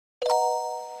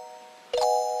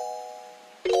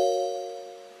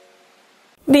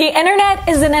The internet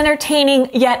is an entertaining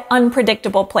yet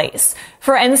unpredictable place.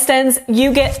 For instance,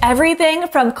 you get everything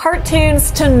from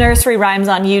cartoons to nursery rhymes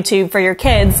on YouTube for your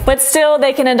kids, but still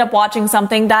they can end up watching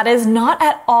something that is not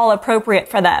at all appropriate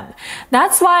for them.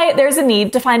 That's why there's a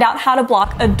need to find out how to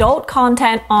block adult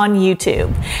content on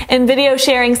YouTube. In video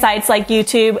sharing sites like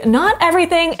YouTube, not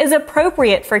everything is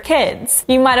appropriate for kids.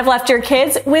 You might have left your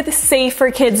kids with Safe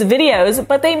for Kids videos,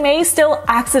 but they may still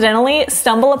accidentally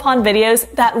stumble upon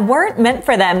videos that weren't meant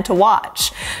for them to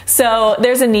watch. So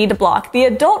there's a need to block the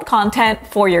adult content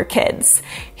for your kids.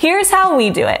 Here's how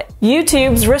we do it.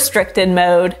 YouTube's restricted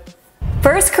mode.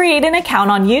 First, create an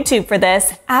account on YouTube for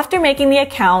this. After making the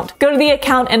account, go to the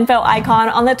account info icon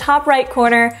on the top right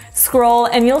corner, scroll,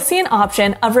 and you'll see an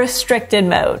option of restricted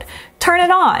mode. Turn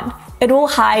it on. It will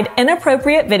hide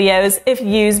inappropriate videos. If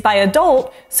used by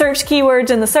adult, search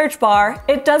keywords in the search bar.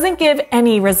 It doesn't give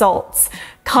any results.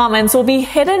 Comments will be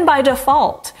hidden by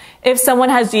default. If someone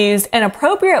has used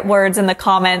inappropriate words in the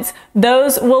comments,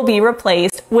 those will be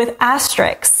replaced with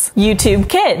asterisks. YouTube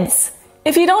Kids.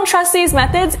 If you don't trust these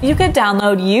methods, you could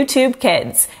download YouTube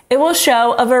Kids. It will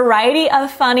show a variety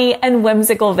of funny and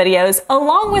whimsical videos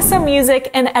along with some music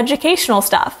and educational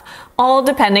stuff, all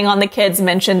depending on the kid's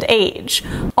mentioned age.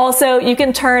 Also, you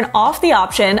can turn off the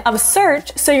option of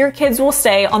search so your kids will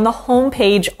stay on the home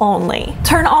page only.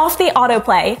 Turn off the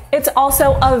autoplay. It's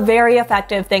also a very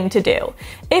effective thing to do.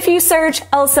 If you search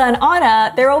Elsa and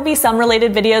Anna, there will be some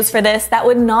related videos for this that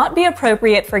would not be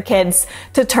appropriate for kids.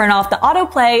 To turn off the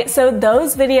autoplay so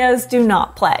those videos do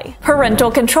not play.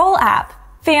 Parental control app.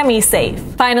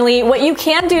 FamiSafe. Finally, what you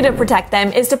can do to protect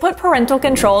them is to put parental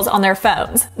controls on their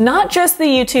phones, not just the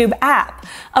YouTube app.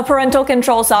 A parental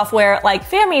control software like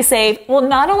FamiSafe will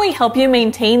not only help you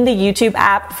maintain the YouTube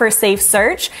app for safe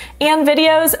search and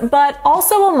videos, but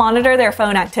also will monitor their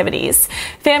phone activities.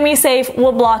 FamiSafe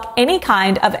will block any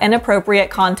kind of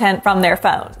inappropriate content from their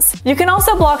phones. You can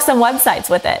also block some websites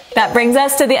with it. That brings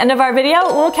us to the end of our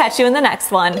video. We'll catch you in the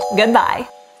next one. Goodbye.